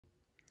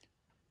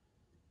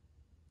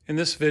In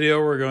this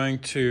video, we're going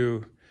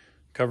to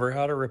cover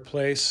how to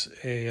replace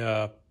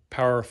a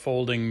power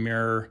folding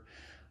mirror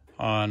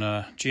on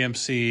a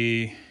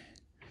GMC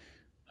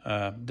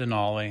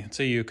Denali.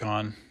 It's a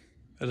Yukon.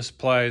 It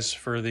applies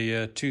for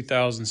the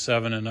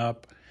 2007 and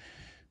up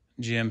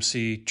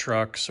GMC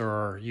trucks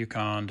or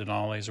Yukon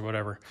Denalis or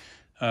whatever.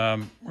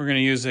 We're going to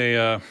use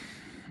a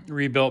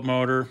rebuilt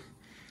motor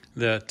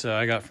that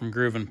I got from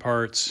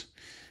GruvenParts,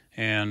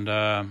 and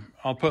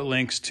I'll put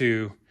links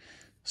to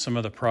some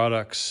of the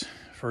products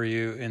for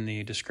you in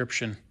the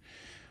description.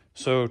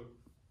 So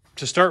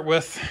to start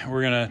with,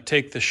 we're going to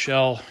take the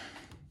shell,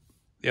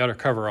 the outer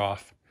cover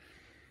off.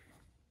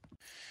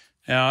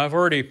 Now I've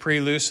already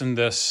pre-loosened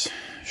this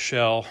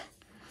shell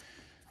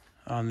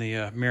on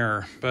the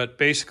mirror, but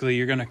basically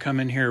you're going to come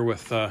in here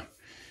with a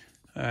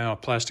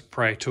plastic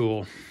pry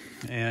tool,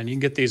 and you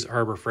can get these at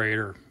Harbor Freight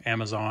or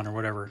Amazon or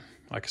whatever.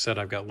 Like I said,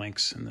 I've got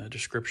links in the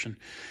description.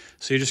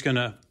 So you're just going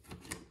to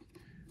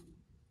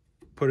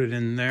put it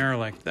in there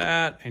like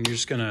that, and you're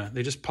just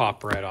they just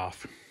pop right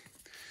off.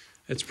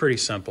 It's pretty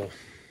simple.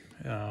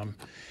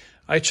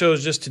 I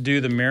chose just to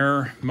do the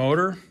mirror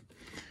motor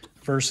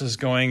versus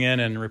going in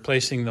and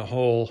replacing the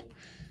whole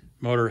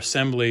motor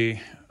assembly,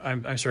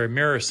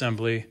 mirror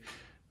assembly,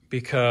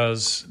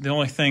 because the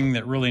only thing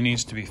that really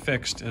needs to be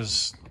fixed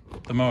is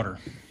the motor.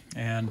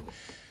 And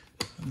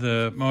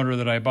the motor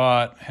that I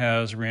bought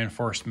has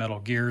reinforced metal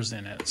gears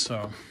in it.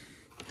 So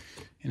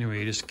anyway,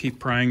 you just keep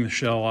prying the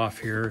shell off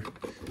here,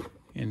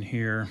 in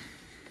here,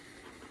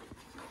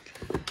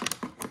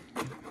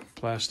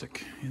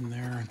 plastic in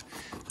there,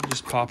 it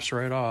just pops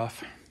right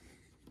off.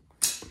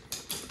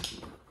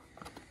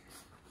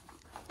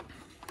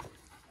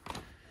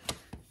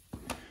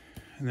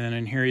 And then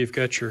in here you've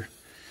got your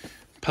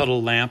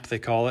pedal lamp, they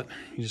call it.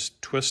 You just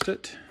twist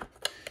it,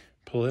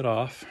 pull it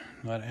off,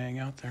 let it hang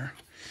out there.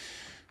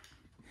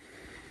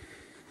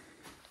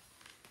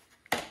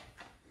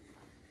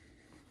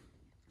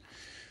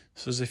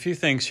 So there's a few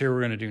things here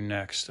we're going to do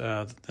next.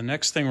 The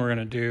next thing we're going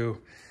to do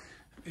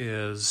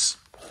is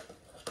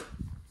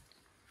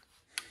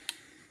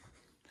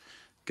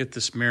get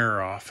this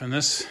mirror off. And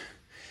this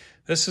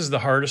is the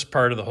hardest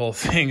part of the whole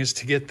thing, is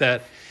to get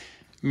that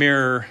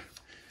mirror.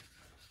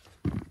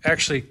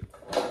 Actually,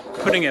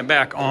 putting it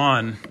back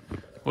on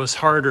was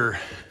harder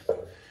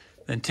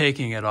than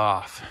taking it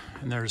off.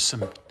 And there's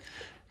some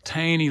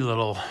tiny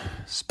little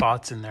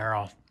spots in there.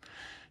 I'll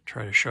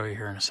try to show you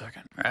here in a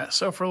second. All right,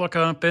 so if we're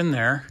looking up in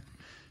there,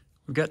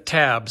 we've got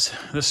tabs.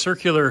 The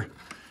circular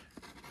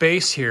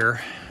base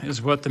here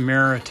is what the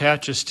mirror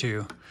attaches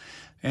to.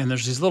 And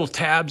there's these little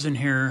tabs in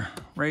here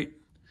right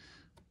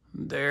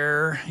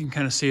there. You can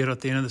kind of see it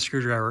at the end of the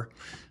screwdriver.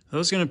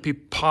 Those are going to be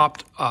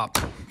popped up.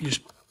 You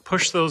just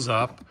push those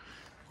up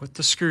with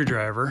the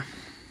screwdriver.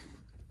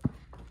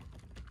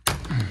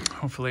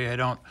 Hopefully I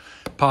don't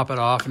pop it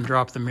off and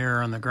drop the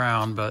mirror on the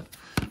ground, but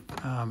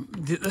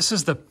this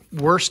is the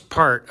worst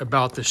part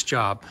about this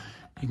job.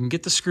 You can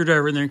get the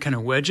screwdriver in there and kind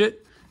of wedge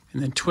it,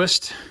 and then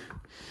twist,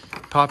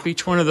 pop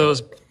each one of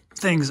those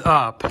things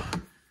up.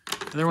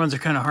 The other ones are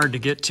kind of hard to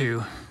get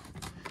to,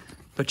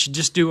 but you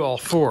just do all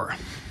four.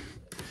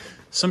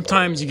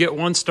 Sometimes you get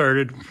one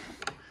started,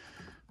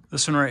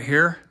 this one right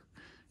here,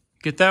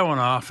 get that one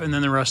off, and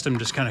then the rest of them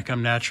just kind of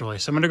come naturally.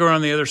 So I'm going to go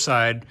around the other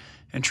side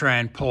and try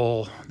and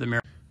pull the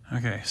mirror.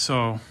 Okay,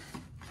 so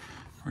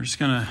we're just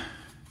going to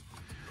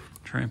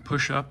try and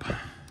push up,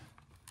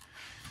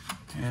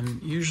 and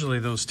usually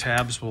those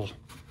tabs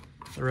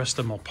the rest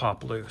of them will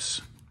pop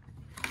loose.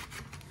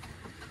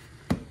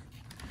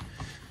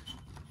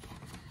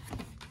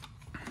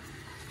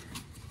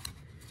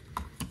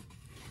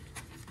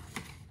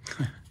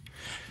 I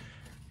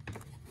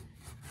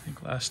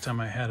think last time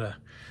I had a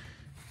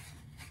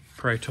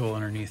pry tool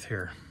underneath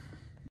here.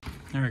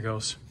 There it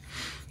goes.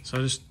 So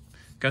I just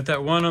got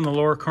that one on the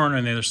lower corner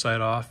on the other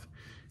side off,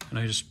 and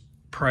I just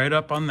pry it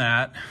up on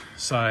that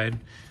side,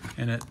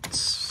 and it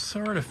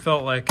sort of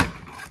felt like,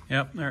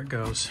 yep, there it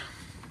goes.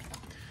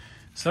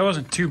 So that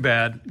wasn't too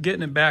bad.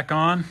 Getting it back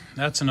on,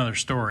 that's another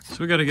story. So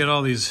we got to get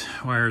all these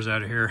wires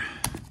out of here.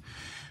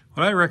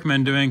 What I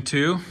recommend doing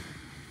too,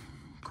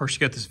 of course you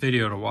got this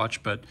video to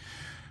watch, but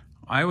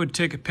I would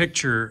take a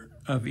picture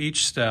of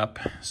each step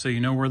so you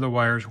know where the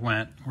wires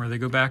went, where they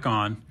go back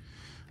on.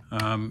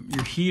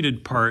 Your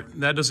heated part,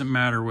 that doesn't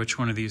matter which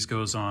one of these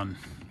goes on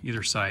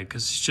either side,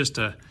 because it's just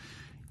a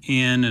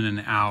in and an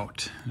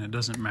out, and it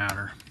doesn't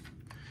matter.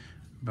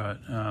 But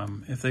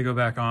if they go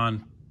back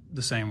on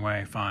the same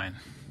way, fine.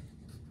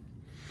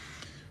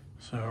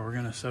 So we're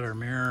going to set our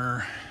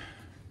mirror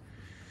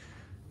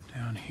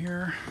down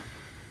here.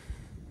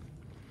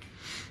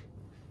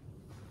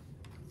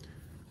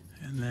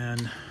 And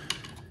then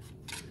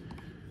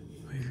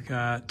we've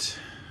got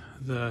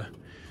the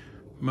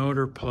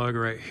motor plug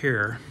right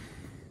here.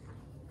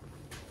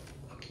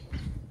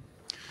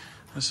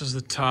 This is the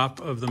top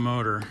of the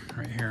motor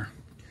right here.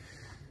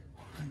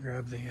 I'll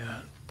grab the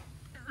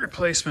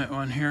replacement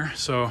one here.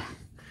 So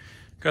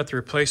got the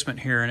replacement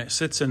here, and it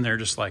sits in there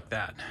just like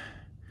that.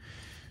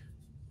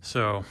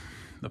 So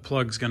the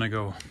plug's gonna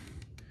go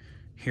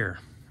here.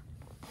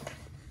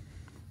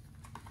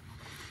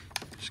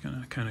 just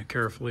gonna kind of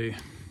carefully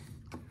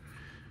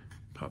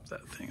pop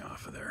that thing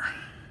off of there.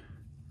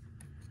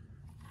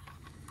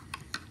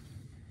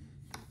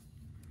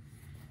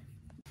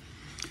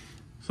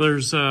 So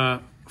there's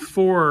 4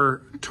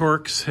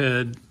 Torx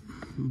head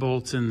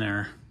bolts in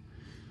there.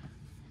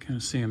 Kind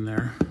of see them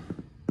there.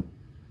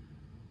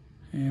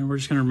 And we're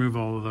just gonna remove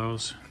all of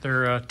those.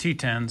 They're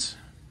T10s,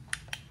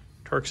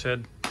 Torx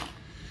head,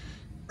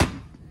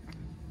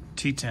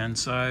 T10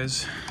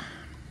 size.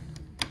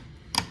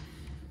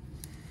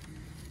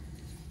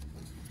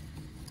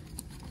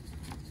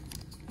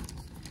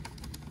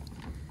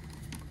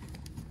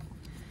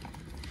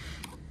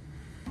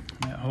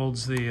 That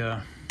holds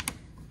the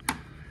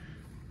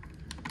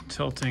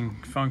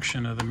tilting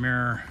function of the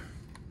mirror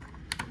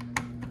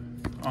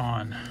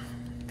on.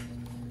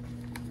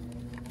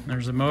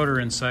 There's a motor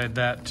inside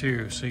that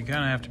too, so you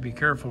kind of have to be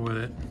careful with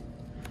it.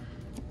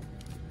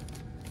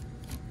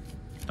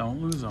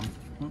 Don't lose them.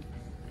 Whoop.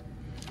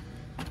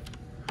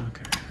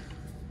 Okay,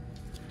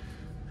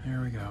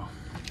 there we go.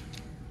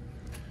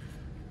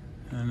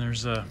 And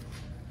there's a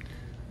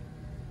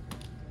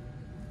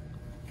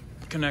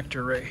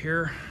connector right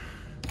here.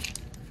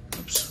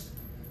 Oops.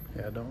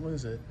 Yeah, don't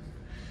lose it.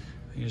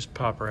 You just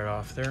pop right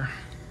off there.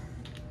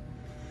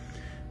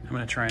 I'm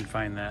gonna try and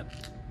find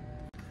that.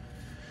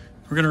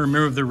 We're gonna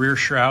remove the rear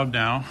shroud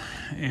now,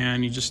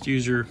 and you just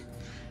use your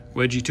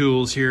wedgie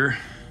tools here.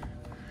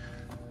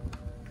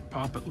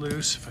 Pop it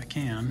loose if I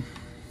can.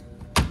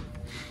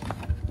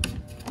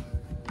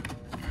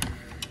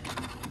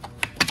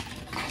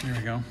 There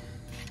we go.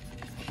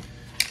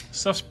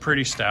 Stuff's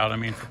pretty stout. I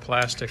mean, for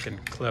plastic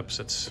and clips,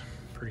 it's a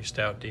pretty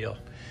stout deal.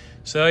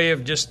 So you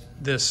have just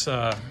this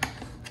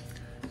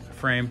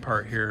frame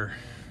part here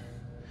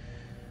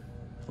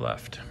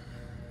left.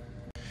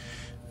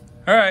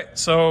 All right,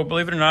 so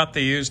believe it or not,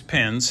 they used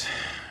pins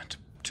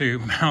to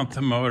mount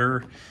the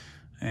motor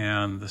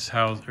and this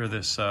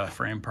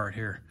frame part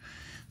here.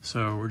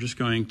 So we're just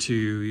going to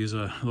use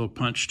a little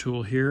punch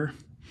tool here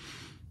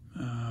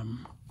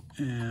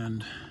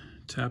and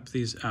tap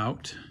these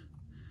out.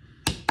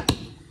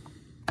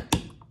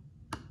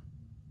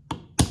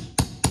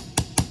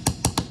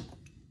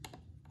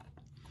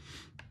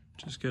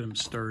 Just get them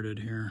started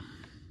here.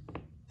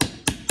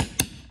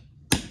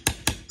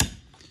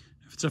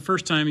 If it's the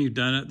first time you've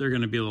done it, they're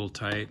going to be a little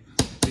tight.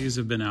 These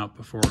have been out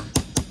before.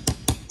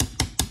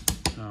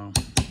 So,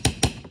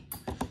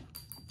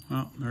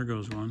 well, there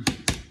goes one.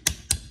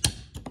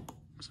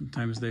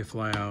 Sometimes they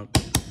fly out.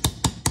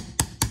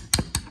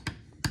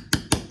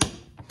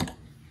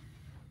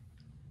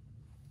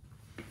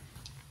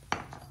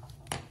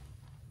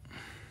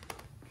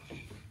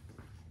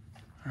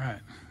 All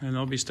right, and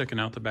they'll be sticking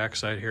out the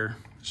backside here.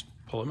 Just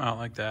pull them out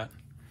like that.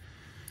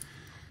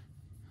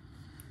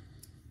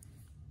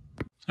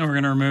 Now we're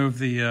going to remove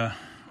the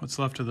what's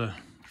left of the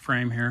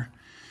frame here.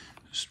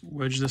 Just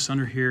wedge this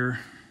under here,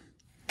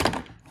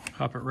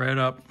 pop it right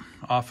up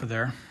off of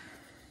there.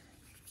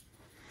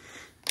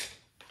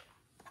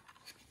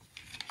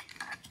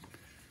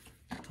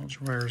 Hold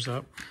your wires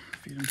up,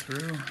 feed them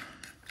through.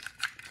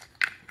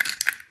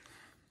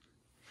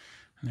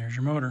 And there's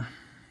your motor.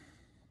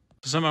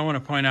 Something I want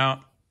to point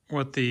out,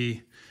 what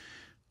the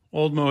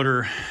old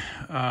motor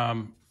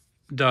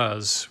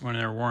does when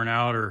they're worn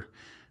out, or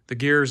the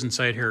gears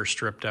inside here are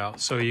stripped out,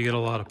 so you get a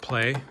lot of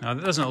play. Now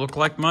that doesn't look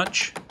like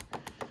much,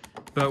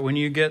 but when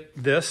you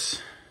get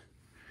this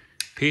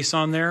piece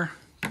on there,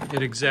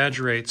 it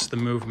exaggerates the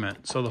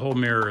movement, so the whole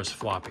mirror is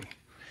floppy.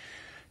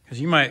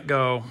 Because you might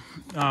go,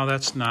 oh,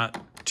 that's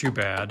not too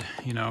bad,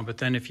 you know, but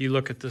then if you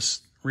look at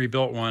this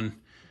rebuilt one,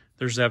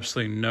 there's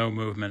absolutely no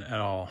movement at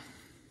all.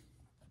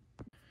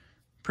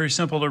 Pretty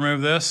simple to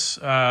remove this.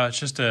 It's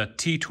just a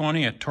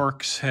T20, a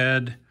Torx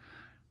head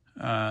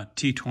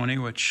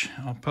T20, which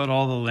I'll put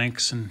all the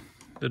links in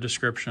the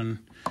description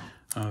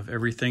of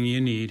everything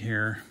you need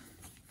here.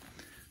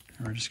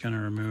 And we're just going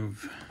to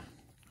remove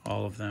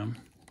all of them.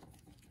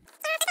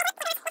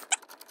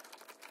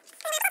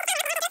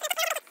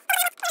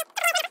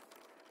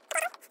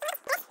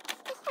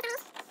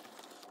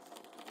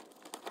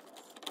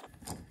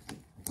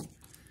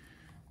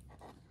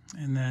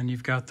 And then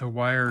you've got the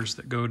wires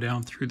that go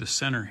down through the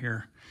center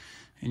here,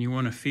 and you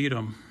want to feed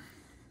them.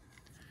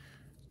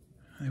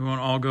 They won't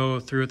all go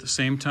through at the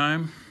same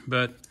time,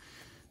 but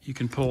you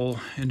can pull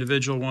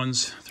individual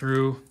ones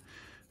through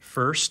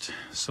first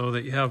so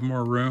that you have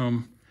more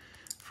room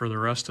for the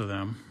rest of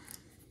them.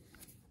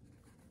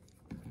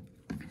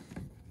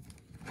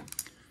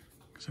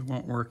 Because it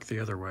won't work the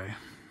other way.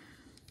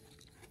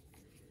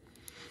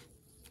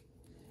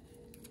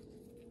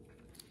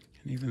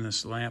 And even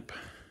this lamp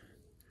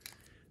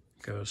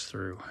goes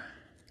through,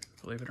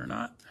 believe it or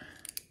not.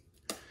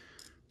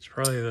 It's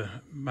probably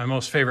my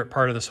most favorite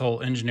part of this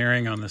whole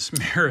engineering on this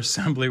mirror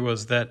assembly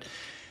was that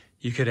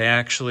you could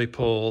actually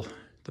pull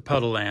the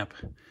puddle lamp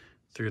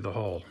through the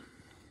hole.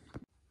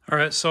 All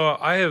right, so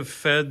I have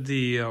fed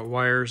the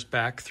wires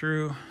back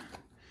through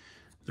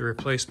the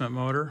replacement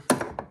motor.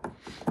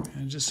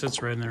 And it just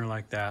sits right in there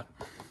like that.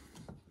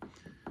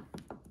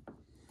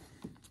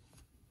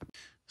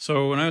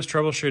 So when I was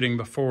troubleshooting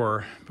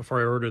before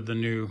I ordered the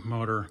new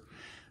motor,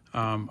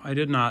 I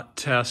did not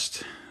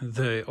test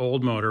the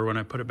old motor when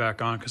I put it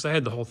back on because I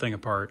had the whole thing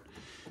apart,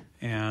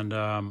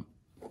 and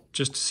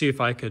just to see if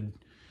I could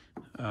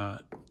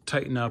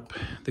tighten up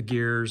the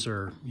gears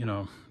or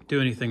do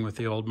anything with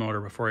the old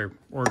motor before I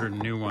ordered a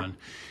new one.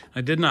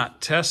 I did not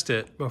test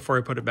it before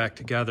I put it back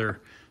together,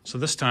 so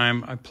this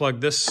time I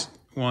plugged this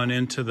one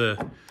into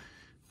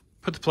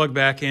put the plug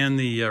back in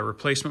the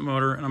replacement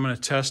motor, and I'm going to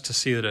test to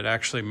see that it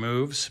actually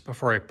moves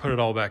before I put it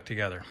all back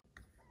together.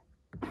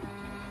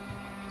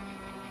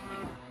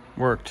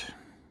 Worked.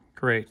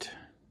 Great.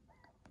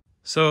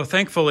 So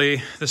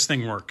thankfully this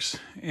thing works,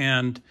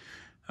 and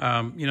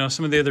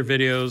some of the other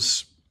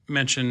videos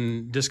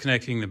mention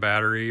disconnecting the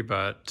battery,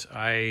 but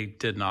I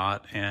did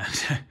not, and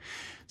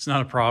it's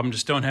not a problem.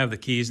 Just don't have the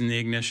keys in the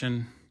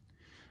ignition.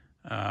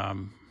 I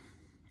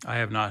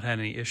have not had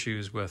any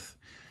issues with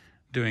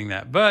doing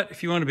that. But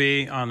if you want to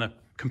be on the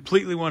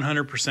completely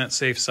 100%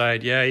 safe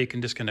side, yeah, you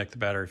can disconnect the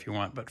battery if you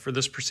want. But for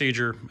this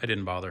procedure, I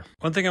didn't bother.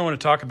 One thing I want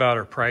to talk about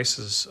are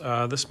prices.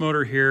 This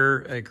motor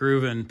here at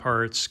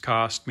GruvenParts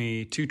cost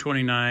me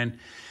 $229.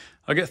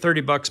 I'll get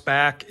 $30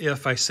 back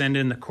if I send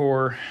in the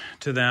core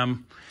to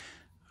them.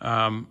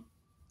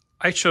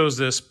 I chose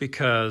this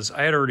because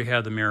I had already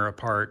had the mirror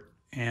apart,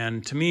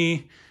 and to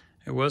me,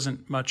 it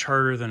wasn't much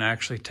harder than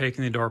actually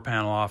taking the door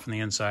panel off on the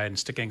inside and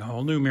sticking a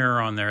whole new mirror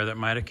on there that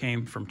might have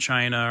came from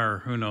China or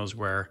who knows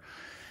where.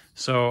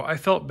 So I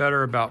felt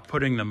better about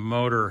putting the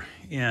motor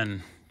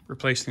in,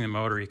 replacing the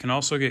motor. You can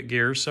also get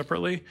gears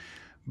separately,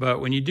 but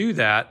when you do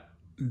that,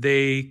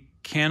 they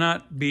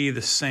cannot be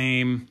the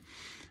same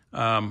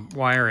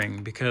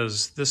wiring,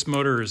 because this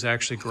motor is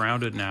actually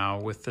grounded now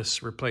with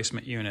this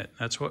replacement unit.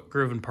 That's what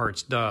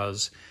GruvenParts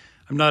does.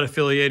 I'm not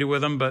affiliated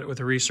with them, but with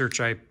the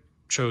research I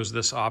chose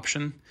this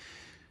option.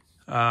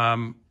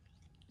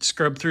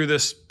 Scrub through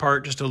this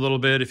part just a little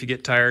bit if you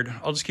get tired.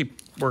 I'll just keep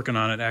working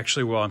on it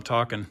actually while I'm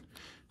talking.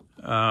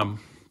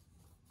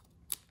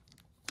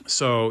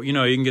 So you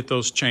can get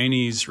those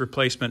Chinese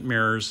replacement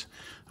mirrors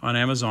on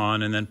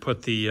Amazon, and then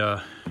put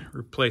the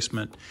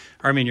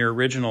your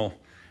original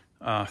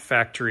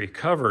factory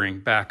covering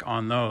back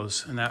on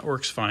those, and that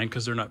works fine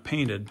because they're not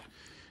painted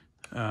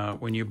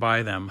when you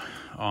buy them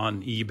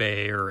on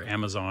eBay or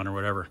Amazon or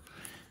whatever.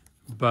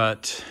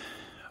 But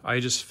I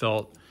just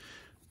felt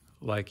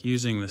like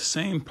using the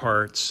same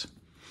parts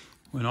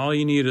when all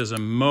you need is a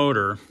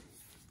motor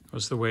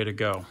was the way to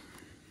go.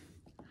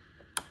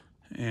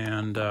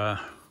 And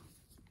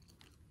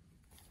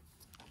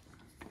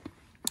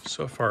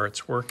so far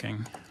it's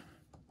working.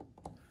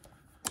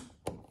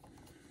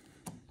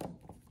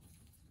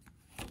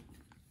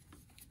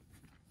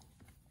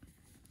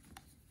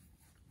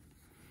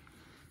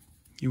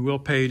 You will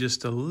pay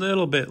just a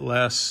little bit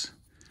less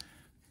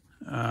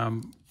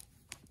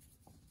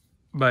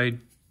by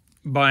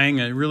buying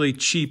a really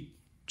cheap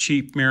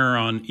mirror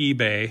on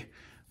eBay,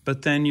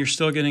 but then you're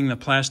still getting the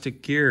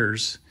plastic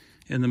gears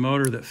in the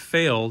motor that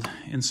failed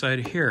inside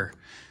of here.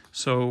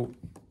 So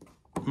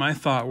my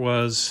thought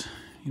was,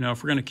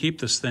 if we're going to keep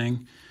this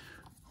thing,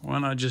 why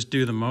not just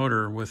do the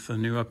motor with the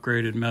new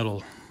upgraded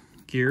metal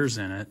gears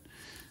in it,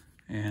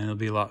 and it'll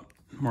be a lot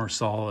more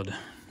solid.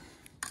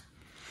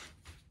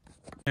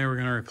 Okay, we're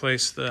going to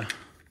replace the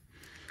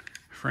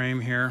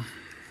frame here,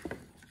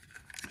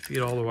 feed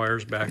all the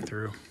wires back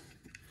through.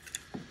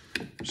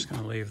 I'm just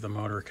going to leave the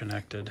motor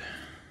connected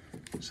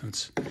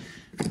since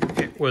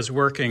it was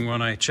working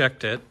when I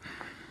checked it.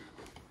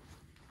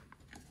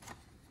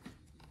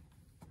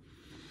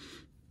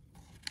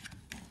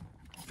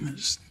 It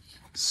just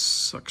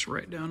sucks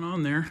right down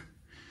on there,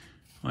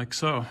 like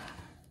so.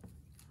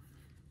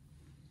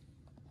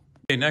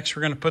 Okay, next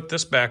we're going to put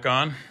this back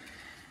on.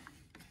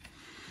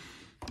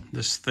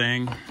 This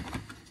thing,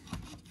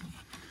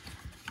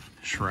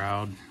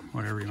 shroud,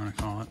 whatever you want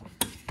to call it.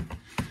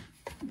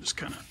 Just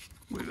kind of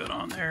leave it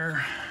on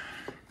there.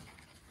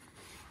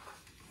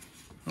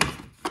 Oh,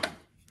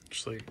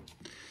 actually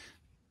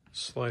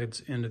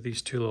slides into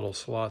these two little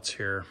slots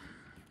here.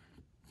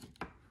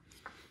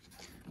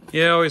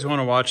 Yeah, I always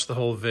want to watch the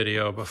whole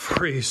video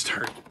before you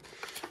start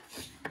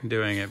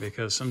doing it,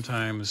 because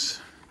sometimes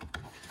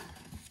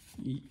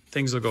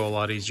things will go a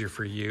lot easier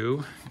for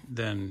you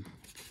than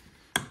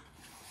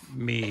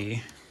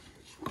me,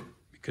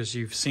 because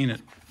you've seen it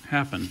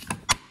happen.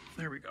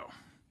 There we go.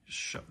 Just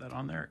shove that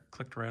on there. It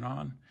clicked right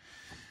on.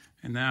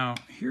 And now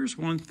here's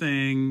one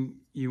thing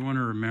you want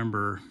to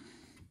remember: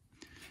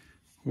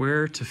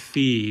 where to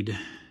feed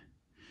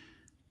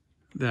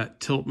that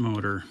tilt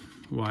motor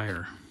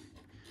wire.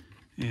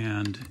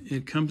 And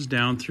it comes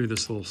down through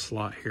this little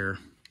slot here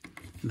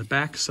in the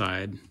back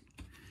side.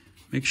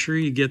 Make sure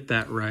you get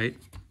that right.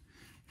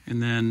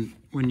 And then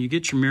when you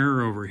get your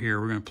mirror over here,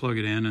 we're going to plug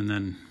it in, and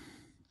then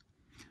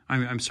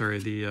I'm sorry,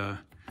 the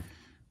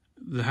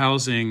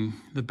housing,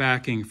 the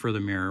backing for the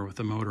mirror with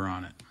the motor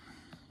on it.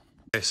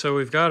 Okay, so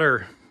we've got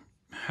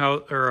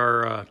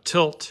our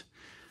tilt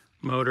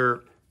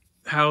motor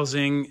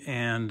housing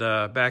and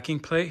backing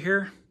plate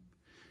here.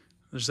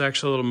 There's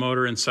actually a little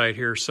motor inside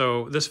here.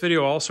 So this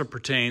video also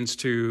pertains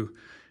to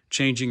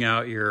changing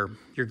out your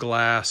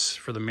glass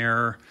for the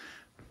mirror,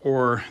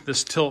 or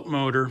this tilt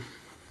motor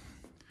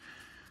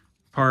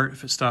part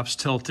if it stops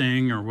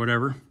tilting or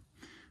whatever.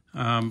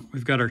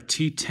 We've got our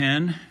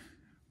T10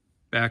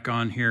 back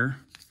on here,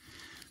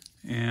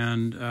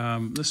 and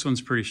this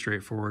one's pretty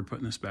straightforward,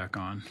 putting this back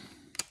on.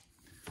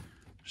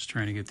 Just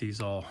trying to get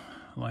these all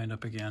lined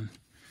up again.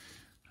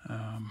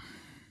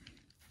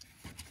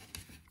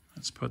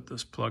 Let's put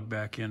this plug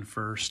back in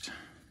first.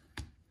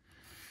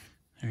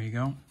 There you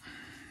go.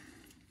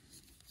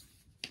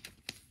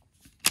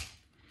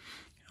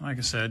 Like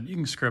I said, you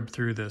can scrub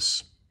through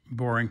this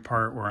boring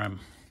part where I'm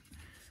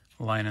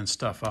lining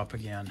stuff up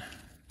again.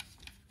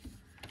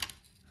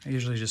 I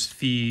usually just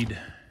feed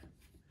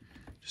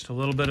just a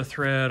little bit of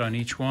thread on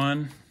each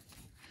one.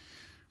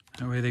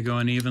 That way they go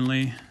in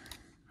evenly.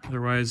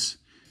 Otherwise,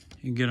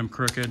 you can get them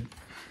crooked.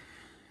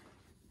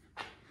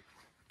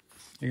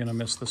 You're gonna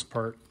miss this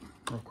part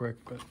real quick,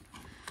 but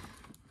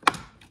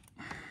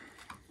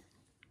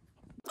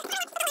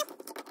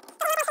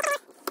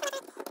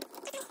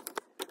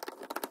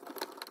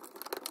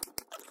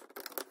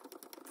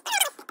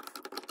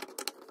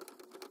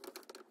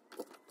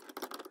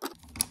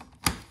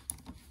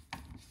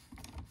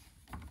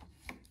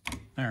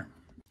there.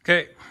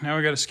 Okay, now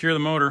we got to secure the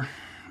motor,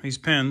 these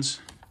pins.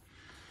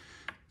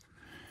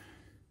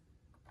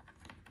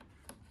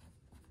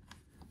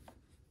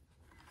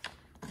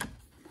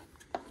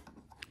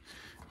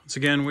 Once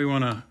again, we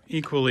want to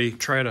equally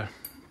try to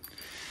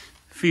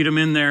feed them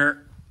in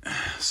there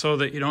so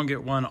that you don't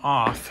get one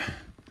off.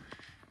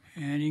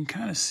 And you can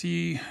kind of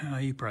see,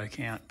 you probably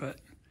can't, but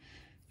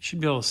you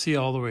should be able to see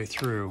all the way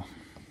through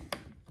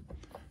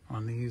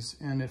on these.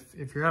 And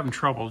if you're having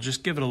trouble,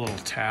 just give it a little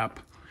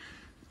tap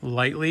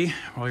lightly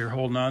while you're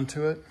holding on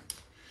to it.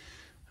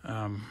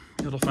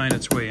 It'll find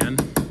its way in.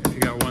 If you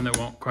got one that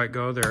won't quite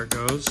go, there it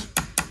goes.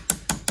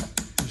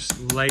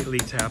 Just lightly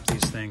tap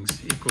these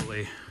things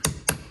equally.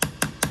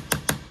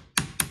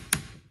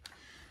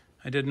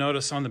 I did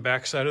notice on the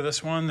back side of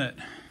this one that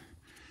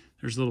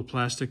there's a little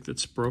plastic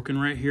that's broken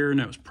right here, and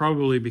it was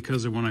probably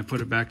because of when I put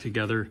it back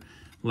together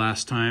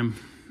last time.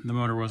 The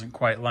motor wasn't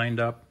quite lined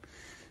up,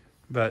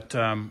 but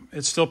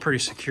it's still pretty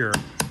secure.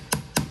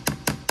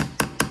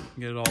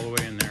 Get it all the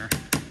way in there.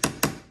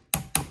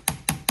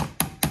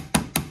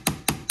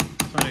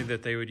 Funny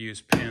that they would use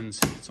pins.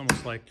 It's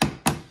almost like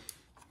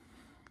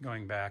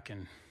going back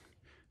in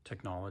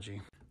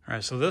technology. All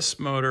right, so this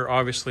motor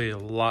obviously a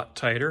lot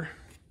tighter.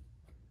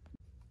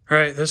 All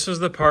right, this is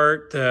the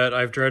part that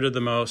I've dreaded the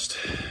most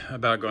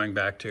about going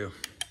back to.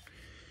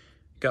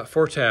 Got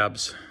 4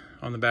 tabs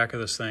on the back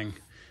of this thing,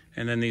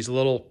 and then these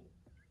little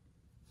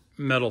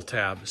metal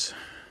tabs.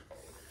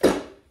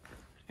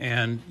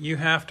 And you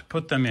have to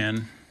put them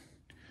in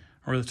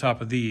over the top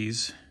of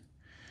these,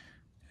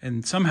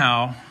 and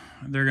somehow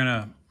they're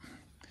gonna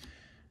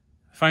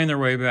find their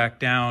way back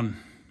down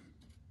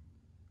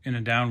in a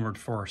downward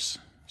force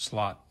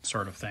slot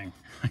sort of thing.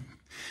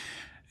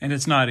 And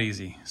it's not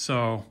easy.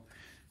 So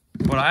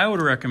what I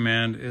would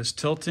recommend is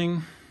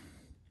tilting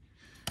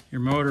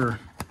your motor,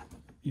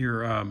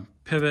 your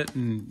pivot,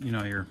 and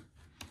your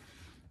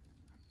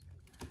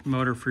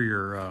motor for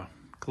your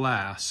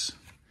glass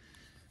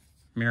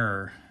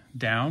mirror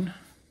down,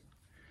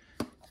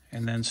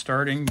 and then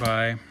starting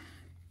by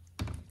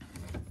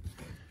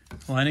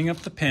lining up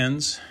the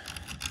pins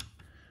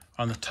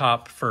on the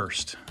top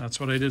first. That's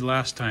what I did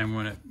last time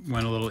when it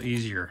went a little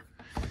easier.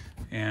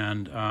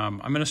 And I'm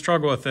going to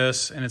struggle with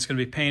this, and it's going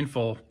to be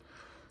painful,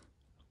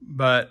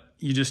 but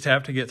you just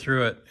have to get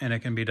through it, and it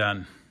can be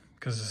done,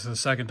 because this is the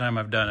second time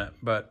I've done it.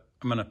 But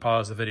I'm going to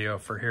pause the video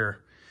for here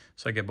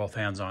so I get both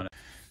hands on it.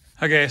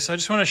 Okay, so I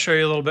just want to show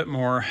you a little bit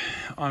more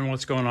on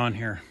what's going on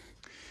here.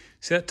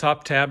 See that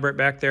top tab right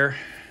back there?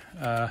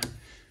 Put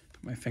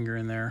my finger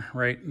in there,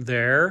 right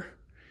there.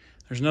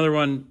 There's another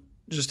one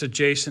just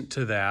adjacent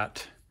to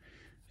that,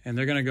 and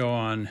they're going to go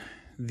on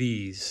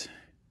these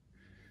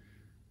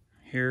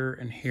here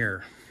and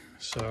here.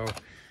 So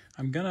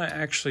I'm going to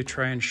actually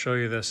try and show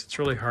you this. It's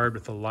really hard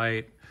with the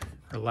light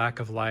or lack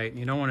of light.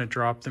 You don't want to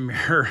drop the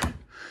mirror,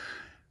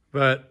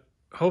 but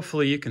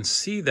hopefully you can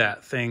see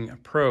that thing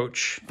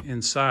approach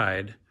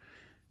inside.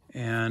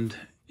 And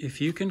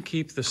if you can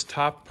keep this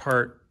top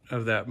part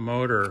of that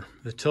motor,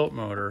 the tilt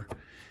motor,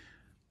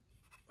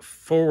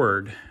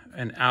 forward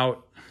and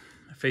out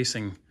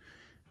facing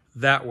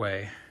that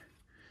way,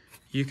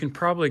 you can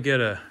probably get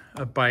a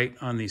bite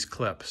on these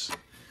clips.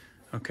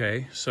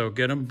 Okay, so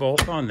get them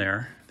both on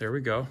there. There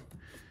we go.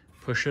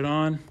 Push it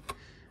on,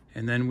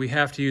 and then we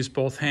have to use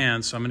both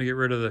hands. So I'm going to get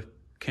rid of the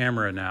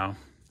camera now,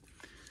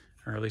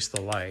 or at least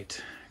the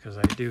light, because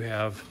I do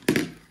have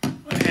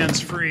a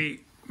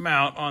hands-free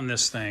mount on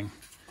this thing,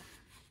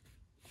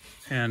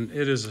 and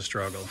it is a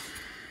struggle.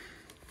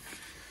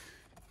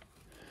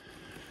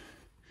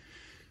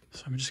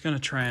 So I'm just going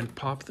to try and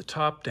pop the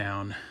top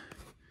down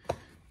at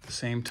the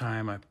same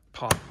time I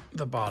pop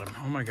the bottom.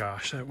 Oh my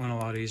gosh, that went a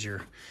lot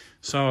easier.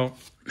 So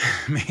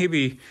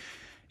maybe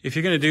if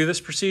you're going to do this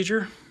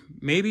procedure,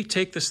 maybe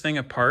take this thing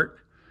apart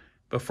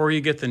before you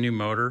get the new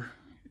motor.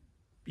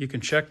 you can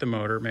check the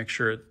motor, make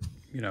sure it,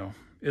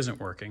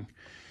 isn't working.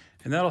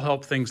 And that'll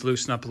help things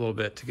loosen up a little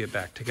bit to get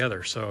back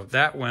together. So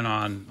that went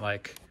on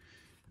like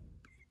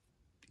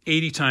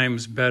 80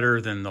 times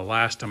better than the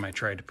last time I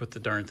tried to put the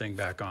darn thing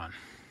back on.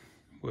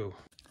 Woo.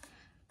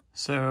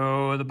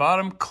 So the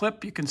bottom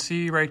clip you can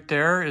see right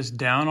there is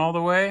down all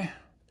the way.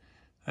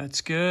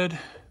 That's good.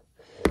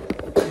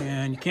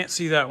 And you can't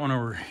see that one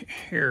over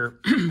here,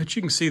 but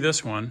you can see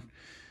this one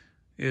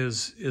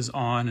is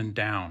on and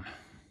down.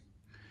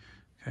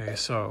 Okay,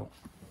 so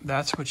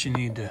that's what you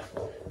need to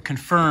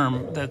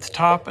confirm, that the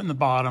top and the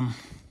bottom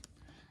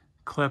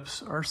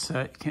clips are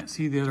set. You can't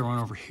see the other one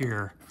over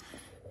here.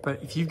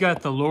 But if you've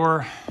got the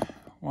lower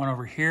one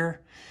over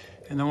here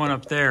and the one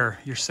up there,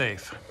 you're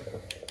safe.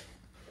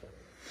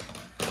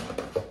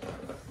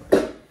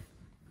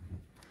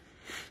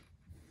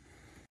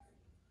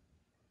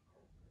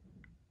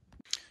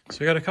 So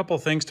we got a couple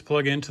of things to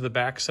plug into the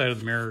back side of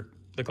the mirror,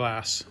 the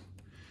glass.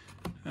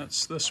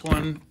 That's this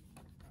one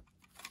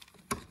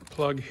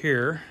plug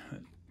here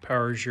that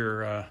powers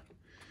your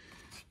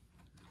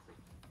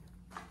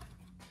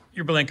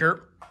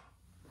blinker.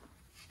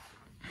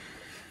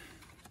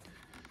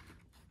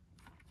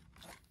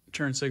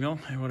 Turn signal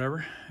and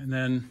whatever. And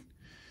then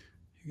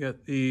you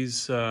got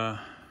these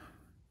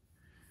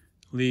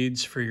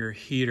leads for your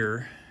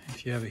heater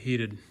if you have a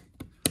heated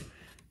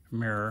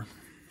mirror.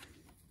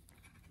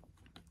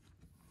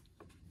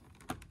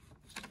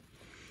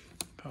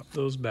 Pop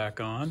those back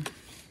on.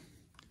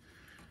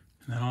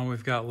 And then all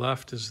we've got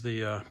left is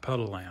the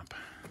puddle lamp.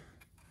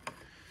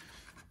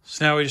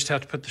 So now we just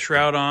have to put the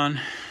shroud on.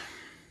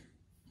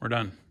 We're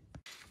done.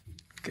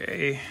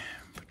 Okay,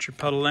 put your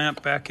puddle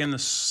lamp back in the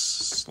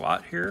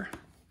slot here.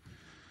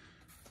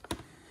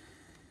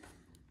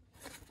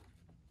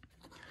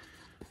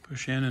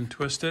 Push in and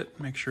twist it,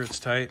 make sure it's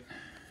tight.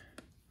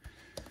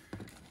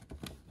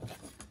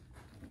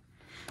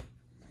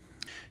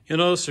 You'll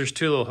notice there's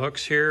two little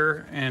hooks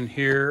here, and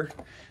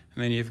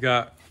then you've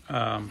got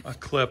a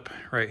clip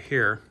right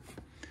here.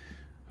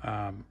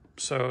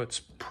 So it's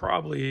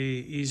probably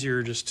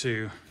easier just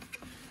to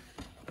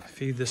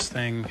feed this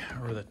thing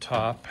over the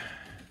top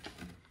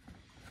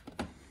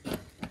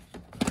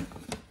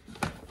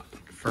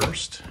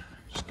first.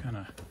 Just kind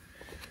of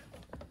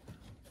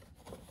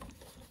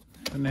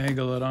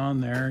finagle it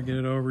on there, get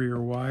it over your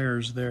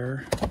wires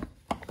there.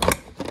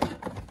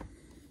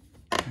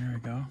 There we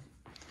go.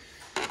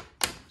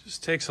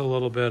 Just takes a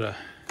little bit of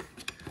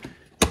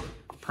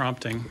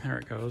prompting. There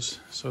it goes.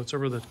 So it's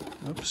over the,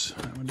 oops,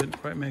 that one didn't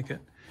quite make it.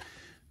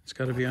 It's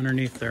got to be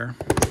underneath there.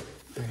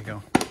 There you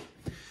go.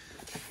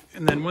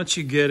 And then once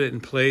you get it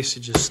in place,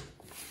 you just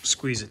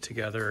squeeze it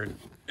together and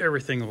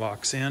everything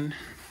locks in.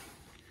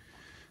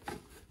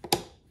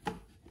 Of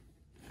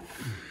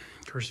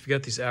course, if you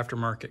got these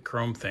aftermarket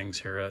chrome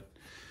things here,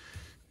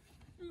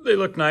 they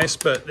look nice,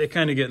 but they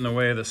kind of get in the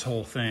way of this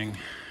whole thing.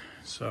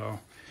 So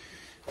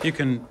you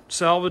can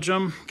salvage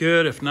them,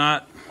 good. If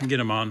not, get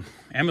them on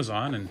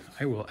Amazon, and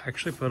I will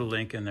actually put a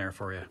link in there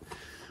for you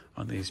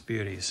on these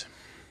beauties.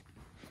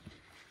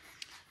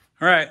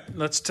 All right,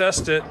 let's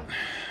test it.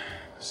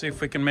 See if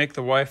we can make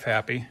the wife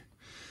happy,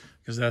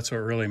 because that's what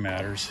really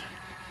matters.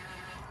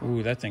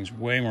 Ooh, that thing's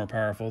way more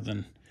powerful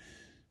than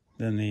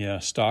the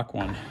stock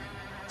one.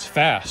 It's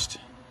fast,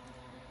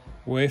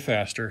 way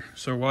faster.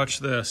 So watch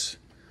this.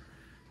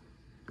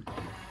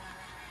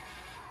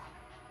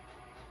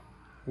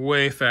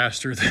 Way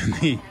faster than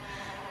the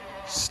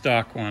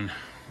stock one.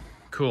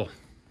 Cool.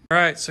 All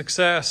right,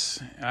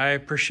 success. I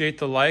appreciate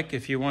the like.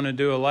 If you want to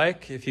do a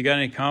like, if you got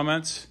any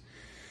comments,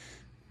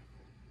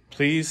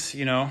 please,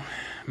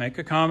 make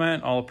a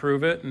comment. I'll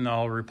approve it and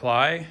I'll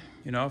reply,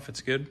 if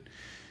it's good.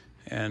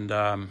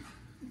 And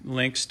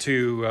links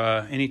to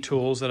any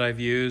tools that I've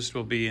used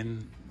will be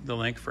in the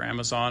link for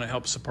Amazon. It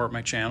helps support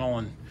my channel,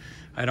 and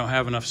I don't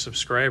have enough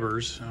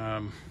subscribers.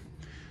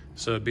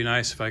 So it'd be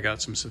nice if I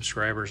got some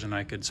subscribers and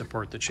I could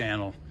support the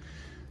channel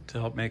to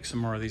help make some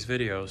more of these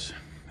videos.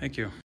 Thank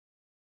you.